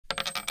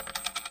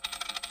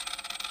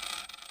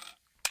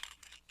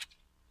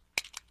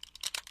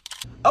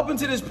Up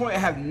until this point, I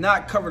have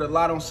not covered a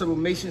lot on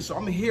sublimation, so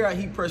I'm here at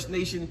Heat Press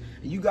Nation,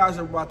 and you guys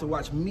are about to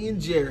watch me and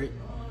Jared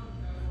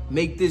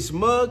make this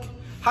mug.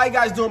 How you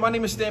guys doing? My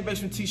name is Stan Banks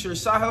from T-Shirt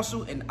Side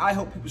Hustle, and I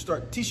help people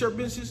start t-shirt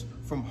businesses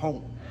from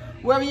home,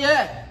 wherever you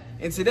at.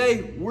 And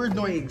today, we're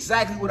doing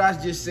exactly what I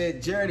just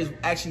said. Jared is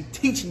actually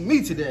teaching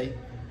me today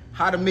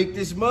how to make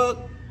this mug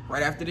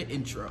right after the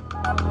intro.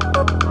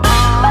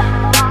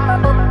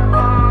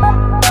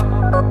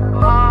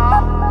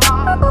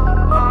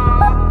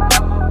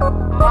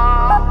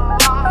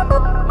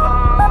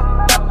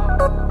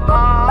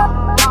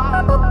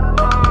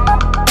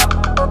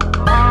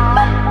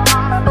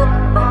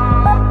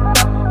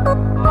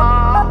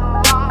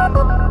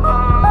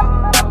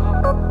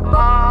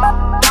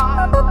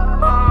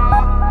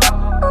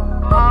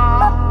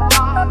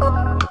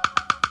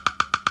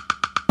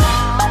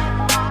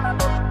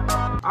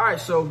 All right,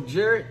 so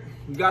Jared,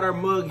 we got our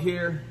mug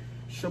here.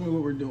 Show me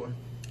what we're doing.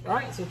 All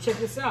right, so check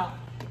this out.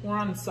 We're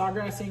on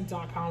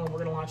sawgrassinc.com and we're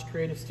gonna launch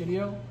Creative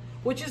Studio,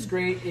 which is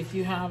great if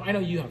you have, I know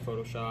you have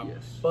Photoshop,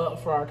 yes, but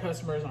for our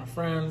customers, our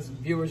friends,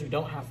 viewers who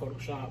don't have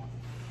Photoshop,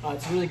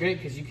 it's really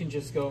great because you can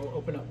just go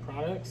open up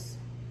products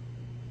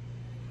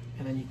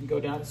and then you can go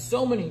down,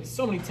 so many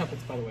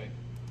templates, by the way.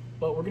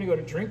 But we're gonna go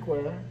to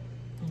drinkware.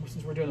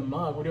 Since we're doing a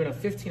mug, we're doing a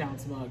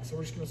 15-ounce mug. So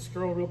we're just gonna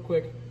scroll real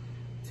quick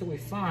until we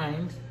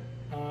find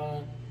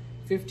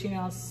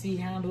 15-ounce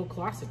C-handle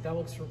classic. That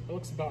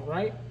looks about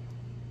right.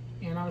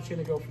 And I'm just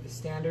gonna go for the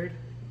standard.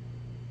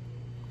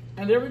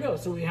 And there we go.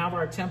 So we have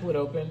our template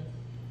open.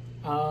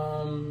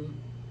 Now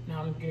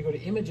I'm gonna go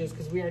to images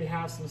because we already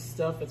have some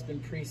stuff that's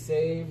been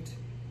pre-saved.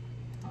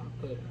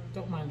 But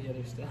don't mind the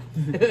other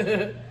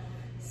stuff.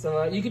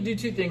 So you can do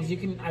two things. You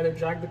can either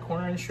drag the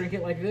corner and shrink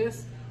it like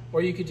this,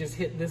 or you could just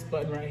hit this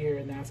button right here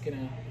and that's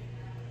gonna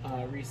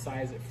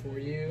resize it for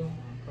you.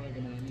 I'm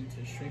probably gonna need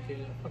to shrink it.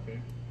 Okay.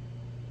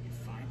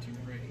 Fine-tune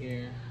it right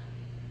here.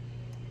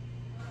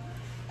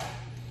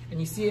 And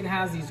you see it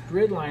has these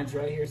grid lines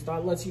right here, so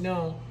that lets you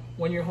know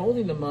when you're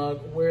holding the mug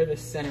where the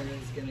center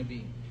is gonna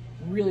be.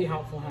 Really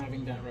helpful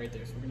having that right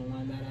there. So we're gonna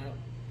line that up.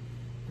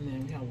 And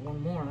then we have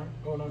one more.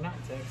 Oh no, not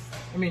text.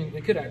 I mean,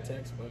 we could add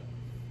text, but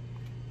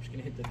I'm just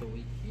gonna hit the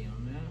delete key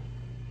on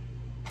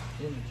that.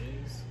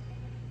 Images.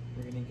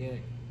 We're gonna get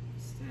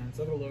Stan's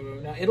other logo.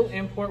 Now it'll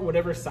import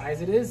whatever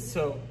size it is,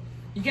 so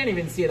you can't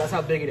even see it, that's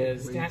how big it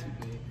is.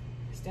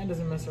 Stan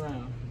doesn't mess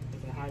around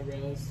with the high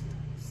res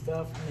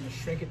stuff. I'm gonna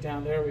shrink it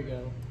down, there we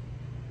go.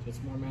 So it's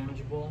more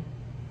manageable.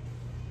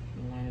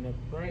 And line it up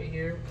right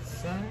here,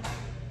 center.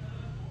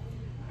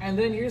 And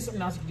then here's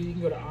something else you can do. You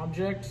can go to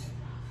object,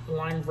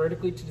 align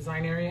vertically to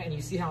design area, and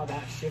you see how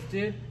that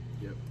shifted?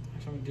 Yep.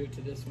 Actually, I'm gonna do it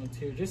to this one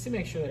too, just to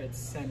make sure that it's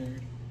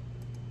centered.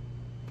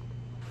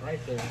 Right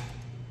there.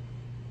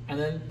 And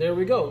then there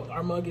we go.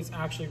 Our mug is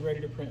actually ready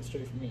to print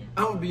straight from here.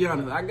 I'm gonna be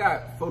honest, I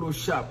got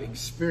Photoshop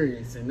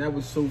experience and that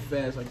was so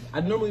fast. Like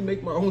I normally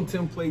make my own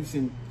templates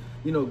and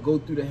go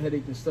through the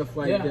headache and stuff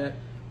like that.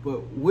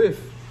 But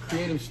with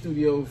Creative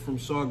Studio from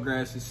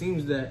Sawgrass, it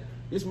seems that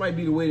this might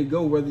be the way to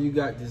go, whether you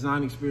got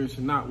design experience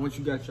or not. Once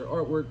you got your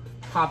artwork,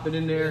 pop it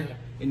in there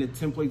and the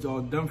template's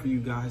all done for you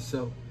guys.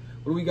 So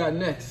what do we got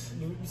next?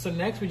 So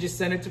next we just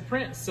send it to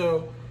print.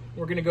 So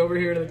we're gonna go over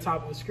here to the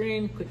top of the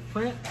screen, click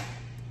print,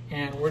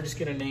 and we're just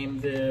gonna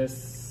name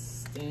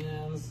this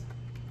Stan's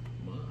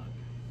mug.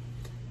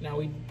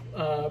 Now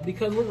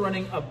because we're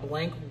running a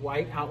blank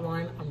white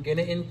outline, I'm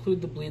gonna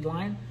include the bleed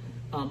line.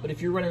 But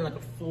if you're running like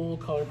a full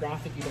color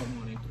graphic, you don't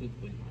want to include the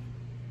bleed line.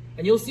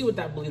 And you'll see what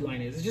that bleed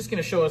line is. It's just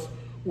gonna show us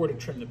where to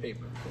trim the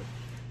paper.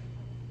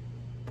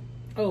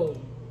 Oh,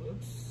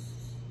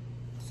 oops.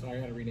 Sorry,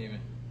 I gotta rename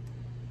it.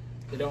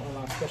 They don't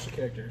allow special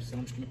characters, so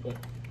I'm just gonna put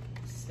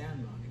Stan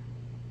mug.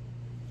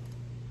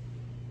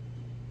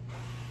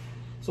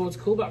 So what's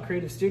cool about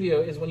Creative Studio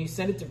is when you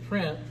send it to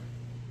print,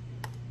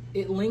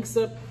 it links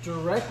up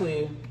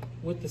directly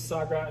with the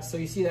Sawgrass. So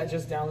you see that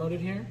just downloaded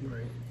here?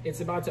 Right. It's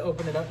about to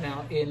open it up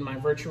now in my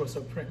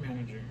Virtuoso Print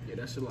Manager. Yeah,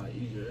 that's a lot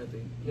easier. I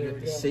think you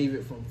have to save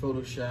it from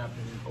Photoshop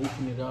and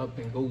open it up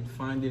and go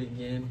find it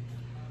again.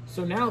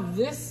 So now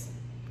this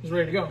is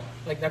ready to go.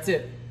 Like that's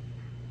it.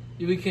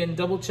 We can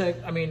double check.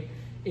 I mean,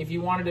 if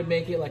you wanted to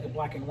make it like a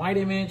black and white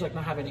image, like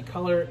not have any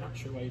color, not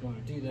sure why you'd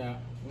want to do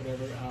that,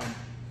 whatever.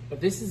 But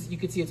this is, you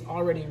can see it's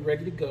already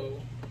ready to go.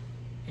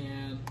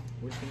 And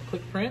we're just gonna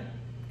click print.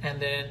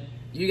 And then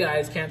you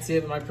guys can't see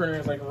it, but my printer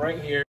is like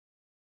right here.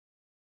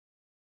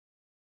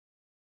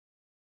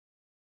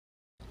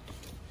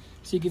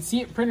 So you can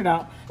see it printed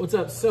out. What's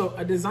up? So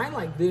a design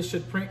like this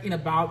should print in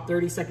about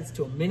 30 seconds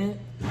to a minute.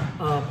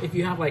 If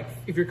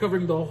you're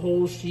covering the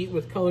whole sheet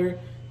with color,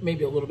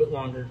 maybe a little bit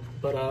longer.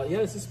 But yeah,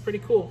 this is pretty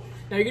cool.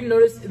 Now you're gonna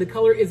notice the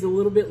color is a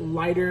little bit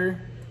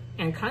lighter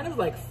and kind of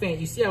like faint.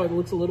 You see how it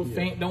looks a little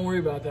faint? Don't worry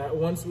about that.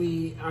 Once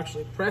we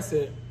actually press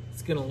it,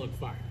 it's gonna look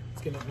fire.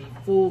 It's gonna be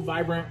full,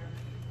 vibrant,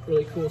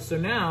 really cool. So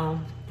now,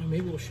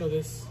 maybe we'll show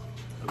this.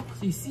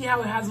 So you see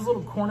how it has those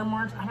little corner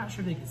marks? I'm not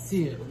sure they can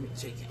see it. Let me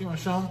take it. You wanna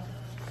show them?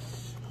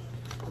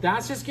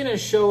 That's just gonna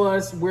show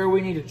us where we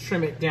need to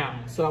trim it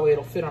down so that way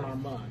it'll fit on our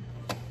mug.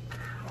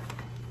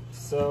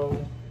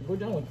 So we're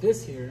done with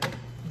this here. I'm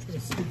just gonna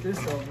scoop this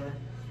over.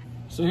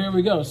 So here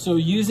we go. So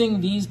using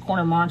these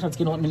corner marks, that's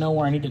gonna let me know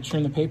where I need to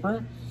trim the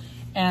paper.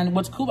 And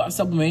what's cool about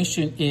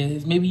sublimation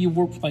is maybe you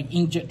work with like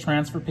inkjet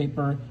transfer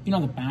paper, you know,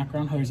 the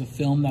background, how there's a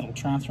film that'll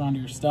transfer onto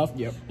your stuff.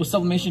 Yep. With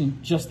sublimation,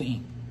 just the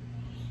ink.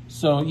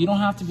 So you don't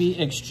have to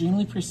be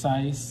extremely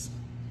precise.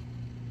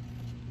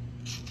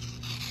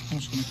 I'm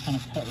just gonna kind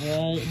of cut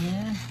right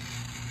here.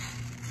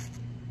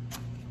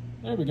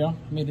 There we go,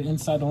 I made it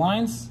inside the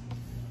lines.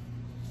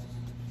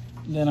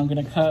 Then I'm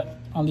gonna cut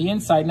on the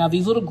inside. Now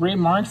these little gray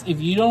marks, if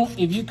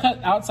you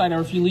cut outside or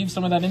if you leave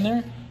some of that in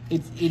there,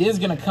 it is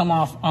gonna come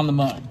off on the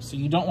mug, so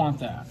you don't want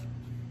that.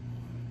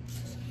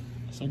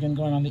 So again,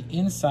 going on the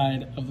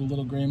inside of the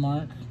little gray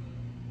mark,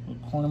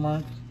 little corner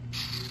mark.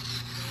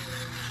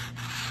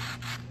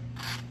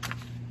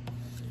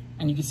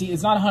 And you can see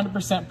it's not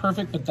 100%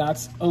 perfect, but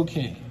that's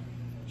okay.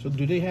 So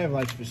do they have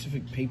like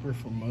specific paper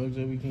for mugs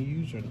that we can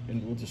use, or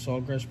with the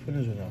Sawgrass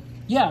printers, or no?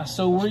 Yeah,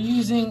 so we're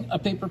using a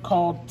paper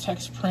called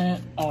Texprint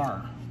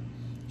R.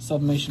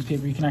 Sublimation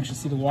paper. You can actually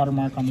see the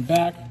watermark on the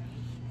back.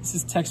 This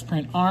is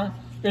Texprint R.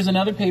 There's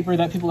another paper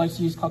that people like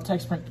to use called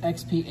Texprint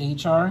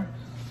XPHR.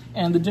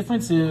 And the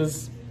difference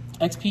is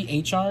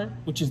XPHR,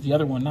 which is the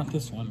other one, not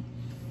this one,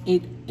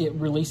 it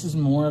releases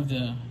more of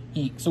the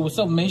ink. So with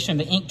sublimation,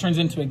 the ink turns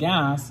into a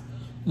gas,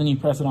 and then you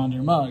press it onto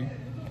your mug.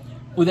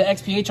 With the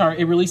XPHR,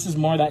 it releases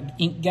more of that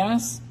ink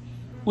gas,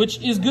 which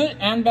is good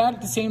and bad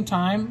at the same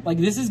time. Like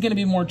this is gonna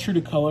be more true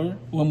to color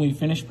when we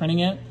finish printing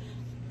it.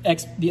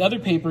 The other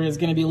paper is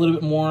gonna be a little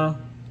bit more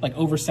like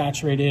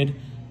oversaturated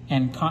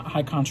and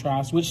high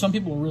contrast, which some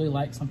people really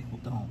like, some people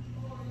don't.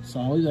 So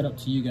I'll leave that up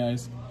to you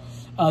guys.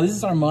 This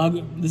is our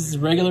mug. This is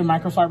regular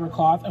microfiber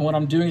cloth, and what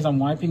I'm doing is I'm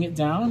wiping it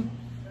down,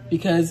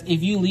 because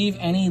if you leave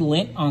any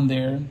lint on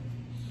there,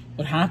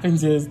 what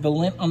happens is the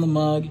lint on the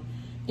mug,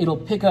 it'll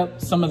pick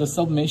up some of the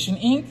sublimation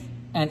ink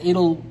and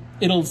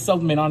it'll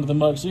sublimate onto the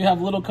mug. So you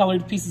have little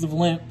colored pieces of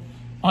lint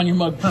on your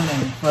mug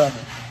permanently forever.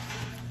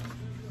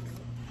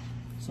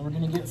 So we're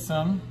gonna get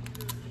some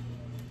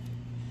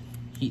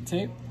heat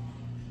tape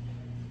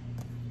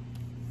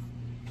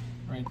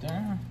right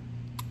there.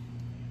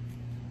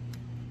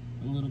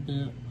 A little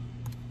bit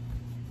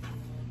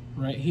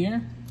right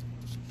here.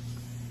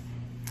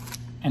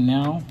 And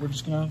now we're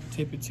just gonna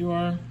tape it to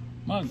our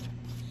mug.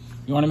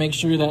 You wanna make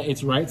sure that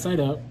it's right side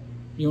up.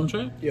 You wanna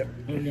try it? Yeah.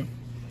 There we go.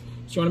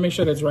 So you wanna make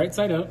sure that it's right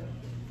side up,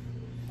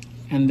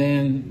 and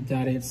then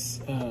that it's,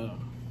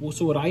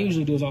 so what I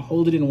usually do is I'll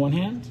hold it in one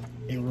hand.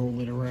 And roll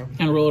it around.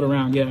 And roll it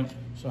around, yeah.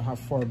 So how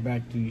far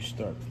back do you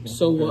start?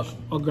 So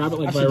I'll grab it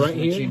like by right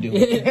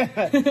here.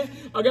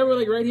 I'll grab it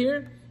like right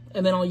here,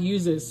 and then I'll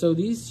use it. So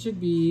these should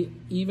be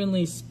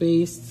evenly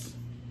spaced.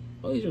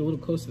 Oh, these are a little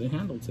close to the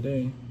handle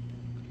today.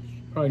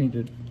 Probably need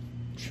to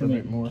trim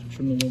it more.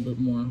 Trim it a little bit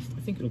more.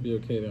 I think it'll be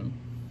okay though.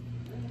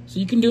 So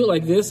you can do it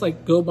like this,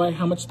 like go by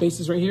how much space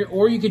is right here,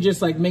 or you could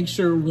just like make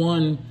sure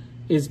one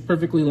is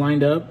perfectly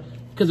lined up,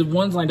 because if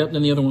one's lined up,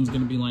 then the other one's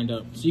gonna be lined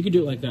up. So you could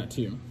do it like that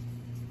too.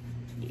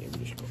 Yeah,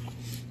 we just go.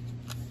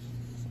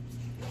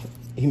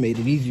 He made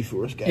it easy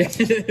for us, guys.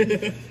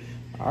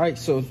 All right,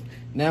 so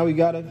now we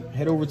gotta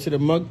head over to the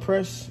mug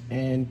press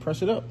and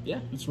press it up. Yeah,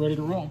 it's ready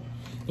to roll.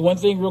 The one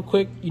thing real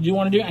quick you do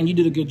want to do, and you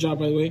did a good job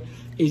by the way,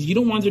 is you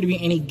don't want there to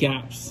be any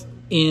gaps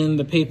in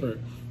the paper.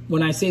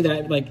 When I say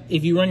that, like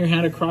if you run your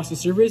hand across the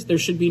surface, there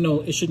should be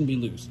it shouldn't be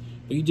loose.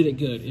 But you did it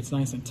good. It's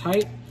nice and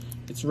tight.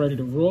 It's ready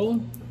to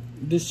roll.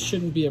 This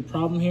shouldn't be a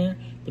problem here,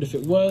 but if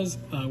it was,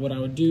 what I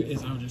would do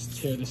is I would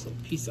just tear this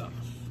little piece off,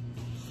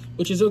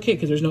 which is okay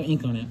because there's no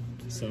ink on it.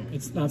 So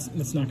it's not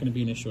going to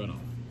be an issue at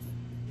all.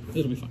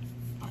 It'll be fine.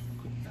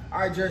 All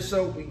right, Jared,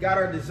 so we got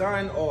our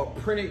design all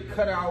printed,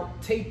 cut out,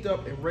 taped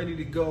up, and ready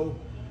to go.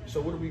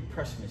 So what are we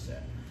pressing this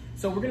at?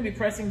 So we're going to be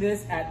pressing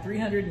this at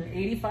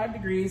 385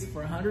 degrees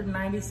for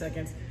 190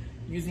 seconds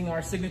using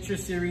our Signature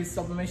Series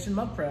Sublimation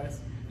Mug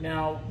Press.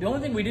 Now, the only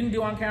thing we didn't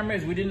do on camera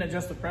is we didn't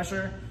adjust the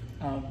pressure.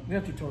 We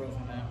have tutorials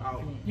on that.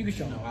 You can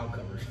show them. No, I'll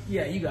cover it.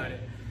 Yeah, you got it.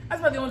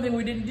 That's about the only thing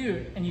we didn't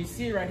do. And you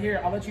see it right here.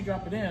 I'll let you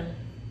drop it in.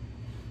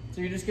 So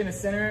you're just going to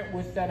center it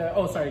with that.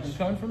 Oh, sorry. Just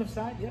coming from the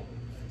side. Yep.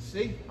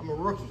 See, I'm a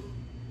rookie.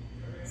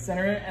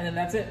 Center it, and then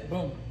that's it.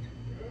 Boom.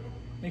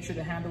 Make sure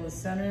the handle is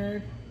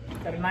centered.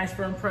 Got a nice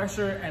firm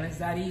pressure, and it's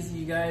that easy,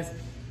 you guys.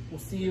 We'll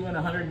see you in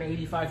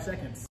 185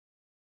 seconds.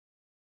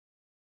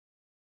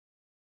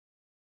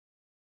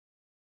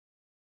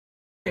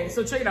 Okay,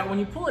 so check it out. When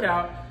you pull it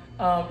out,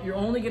 you're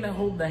only gonna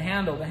hold the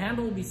handle. The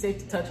handle will be safe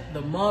to touch.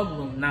 The mug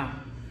will not.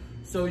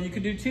 So you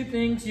can do two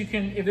things. You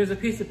can, if there's a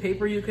piece of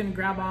paper you can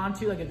grab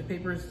onto, like if the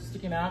paper is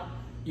sticking out,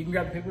 you can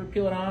grab the paper,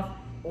 peel it off,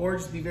 or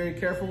just be very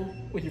careful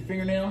with your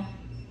fingernail.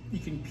 You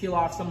can peel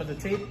off some of the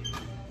tape.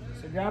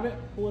 So grab it,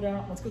 pull it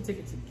out. Let's go take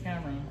it to the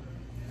camera.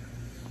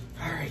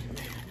 All right,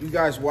 you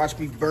guys watched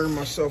me burn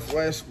myself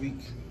last week.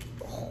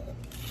 Oh.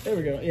 There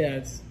we go. Yeah,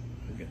 it's.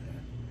 Look at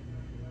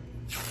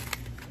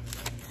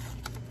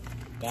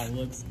that. That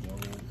looks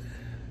gold.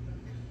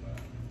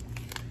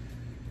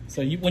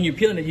 So when you're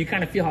peeling it, you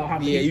kind of feel how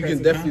hot. Yeah, you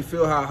can definitely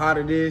feel how hot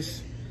it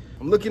is.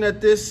 I'm looking at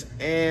this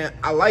and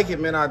I like it,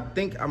 man. I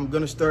think I'm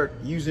gonna start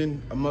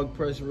using a mug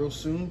press real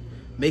soon,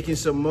 making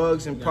some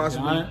mugs and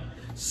possibly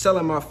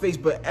selling my face.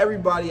 But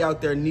everybody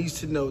out there needs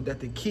to know that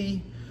the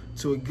key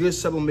to a good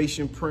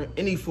sublimation print,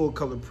 any full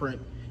color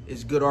print,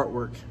 is good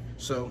artwork.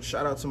 So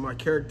shout out to my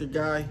character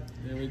guy.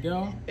 There we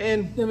go.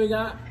 And then we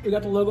got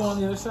the logo on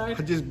the other side.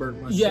 I just burnt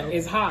myself. Yeah,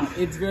 it's hot.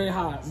 It's very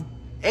hot.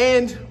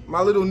 And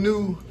my little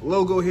new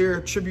logo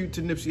here, tribute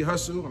to Nipsey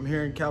Hussle. I'm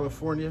here in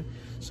California,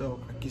 so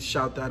I can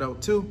shout that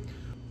out too.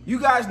 You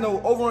guys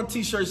know over on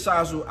T-Shirt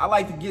Sizzle, I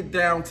like to get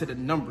down to the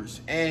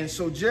numbers. And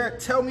so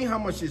Jared, tell me how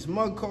much this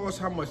mug costs,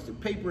 how much the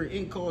paper and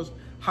ink costs,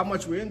 how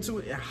much we're into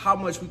it, and how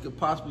much we could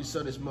possibly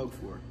sell this mug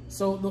for.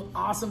 So the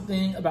awesome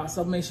thing about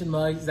sublimation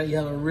mugs is that you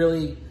have a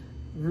really,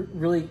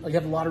 you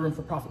have a lot of room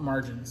for profit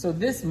margin. So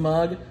this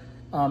mug,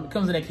 it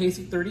comes in a case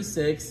of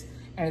 36,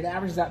 and it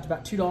averages out to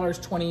about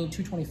 $2.20,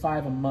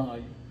 $2.25 a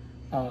mug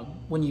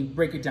when you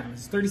break it down.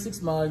 It's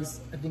 36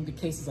 mugs. I think the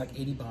case is like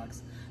 80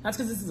 bucks. That's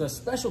because this is a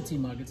specialty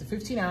mug. It's a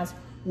 15 ounce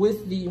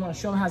with the, you want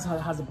to show them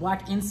has a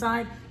black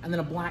inside and then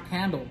a black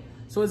handle.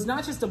 So it's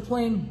not just a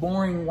plain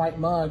boring white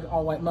mug,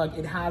 all white mug.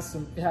 It has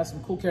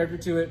some cool character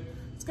to it.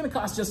 It's gonna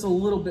cost just a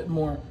little bit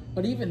more,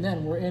 but even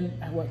then we're in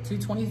at what,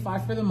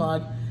 $2.25 for the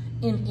mug.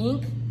 In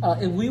ink,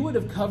 if we would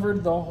have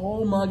covered the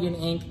whole mug in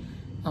ink,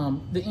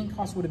 the ink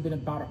cost would have been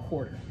about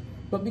 $0.25.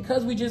 But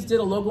because we just did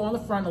a logo on the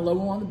front, a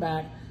logo on the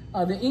back,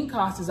 the ink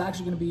cost is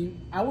actually gonna be,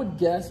 I would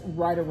guess,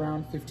 right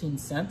around 15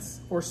 cents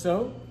or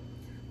so.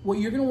 What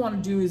you're gonna wanna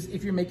do is,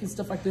 if you're making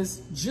stuff like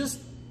this, just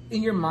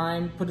in your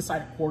mind, put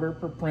aside $0.25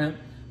 per print.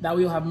 That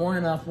way you'll have more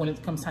than enough when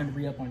it comes time to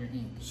re-up on your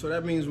ink. So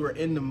that means we're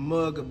in the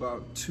mug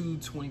about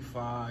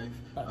 $2.25,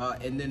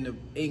 and then the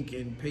ink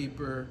and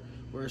paper,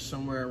 we're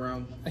somewhere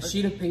around... A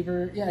sheet of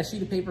paper, yeah, a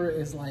sheet of paper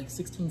is like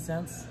 16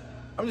 cents.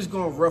 I'm just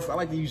going rough. I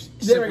like to use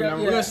simple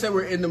numbers. We're gonna say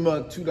we're in the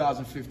mug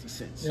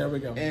 $2.50. There we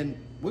go. And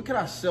what could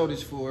I sell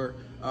this for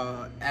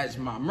as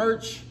my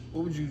merch?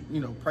 What would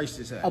you price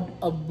this at?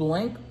 A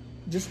blank,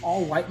 just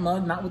all white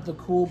mug, not with the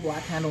cool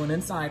black handle and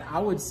inside, I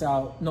would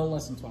sell no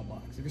less than 12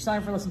 bucks. If you're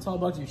selling for less than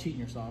 12 bucks, you're cheating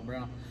yourself,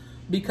 bro.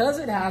 Because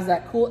it has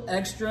that cool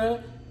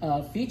extra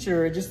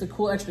feature, just a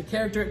cool extra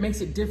character, it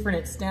makes it different,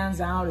 it stands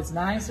out, it's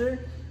nicer.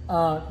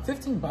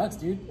 15 bucks,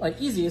 dude,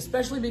 like easy,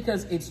 especially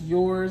because it's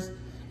yours.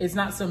 It's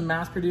not some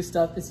mass-produced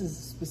stuff. This is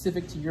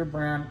specific to your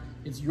brand.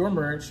 It's your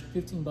merch.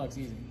 15 bucks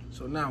easy.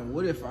 So now,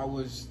 what if I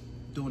was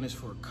doing this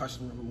for a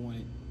customer who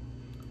wanted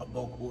a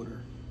bulk order?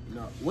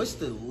 What's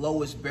the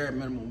lowest bare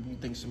minimum you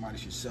think somebody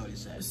should sell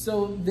this at?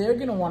 So they're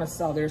gonna want to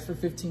sell theirs for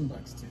 15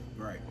 bucks too.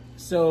 Right.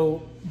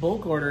 So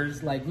bulk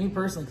orders, like me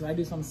personally, because I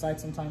do some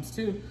sites sometimes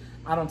too,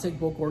 I don't take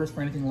bulk orders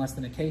for anything less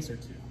than a case or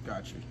two.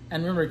 Got you.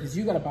 And remember, because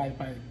you gotta buy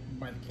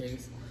the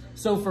case.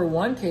 So for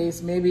one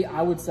case, maybe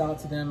I would sell it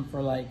to them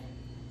for like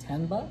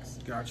 10 bucks.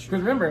 Gotcha.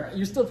 Because remember,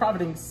 you're still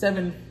profiting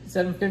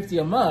 $7.50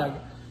 a mug,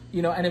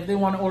 and if they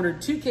want to order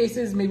 2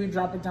 cases, maybe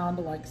drop it down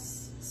to like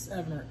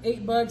 $7 or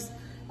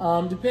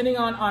 $8, depending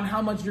on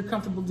how much you're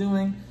comfortable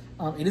doing.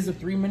 It is a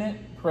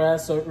 3-minute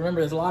press, so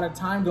remember, there's a lot of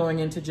time going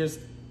into just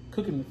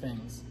cooking the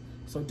things.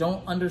 So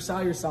don't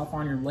undersell yourself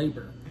on your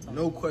labor.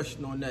 No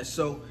question on that.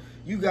 So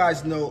you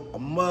guys know a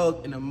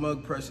mug and a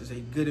mug press is a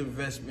good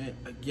investment.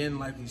 Again,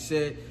 like we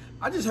said,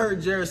 I just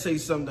heard Jared say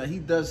something that he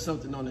does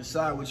something on the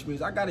side, which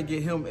means I got to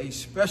get him a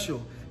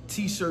special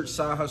T-shirt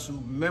Side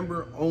Hustle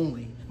member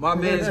only. My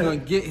man's going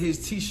to get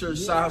his T-shirt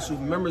Side Hustle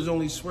members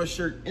only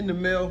sweatshirt in the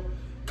mail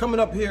coming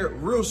up here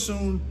real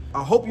soon.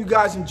 I hope you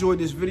guys enjoyed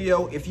this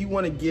video. If you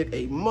want to get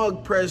a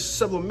mug press,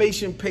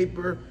 sublimation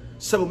paper,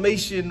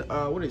 sublimation,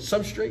 what is it,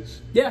 substrates?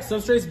 Yeah,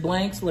 substrates,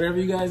 blanks, whatever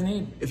you guys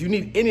need. If you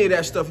need any of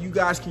that stuff, you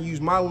guys can use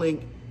my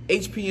link,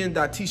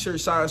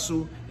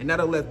 hpn.t-shirt-sidesu, and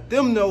that'll let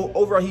them know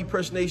over at Heat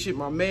Press Nation,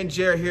 my man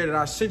Jared here, that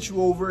I sent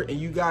you over, and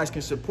you guys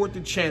can support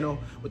the channel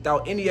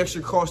without any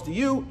extra cost to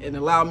you and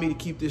allow me to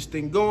keep this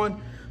thing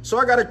going. So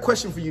I got a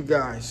question for you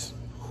guys.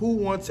 Who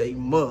wants a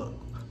mug?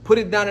 Put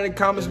it down in the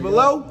comments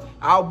below.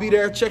 I'll be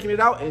there checking it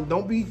out, and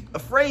don't be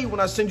afraid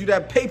when I send you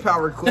that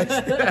PayPal request.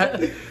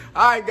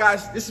 All right,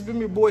 guys, this has been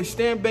your boy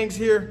Stan Banks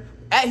here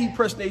at Heat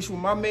Press Nation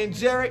with my man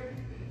Jared.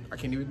 I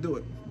can't even do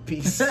it.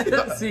 Peace.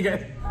 See you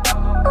guys.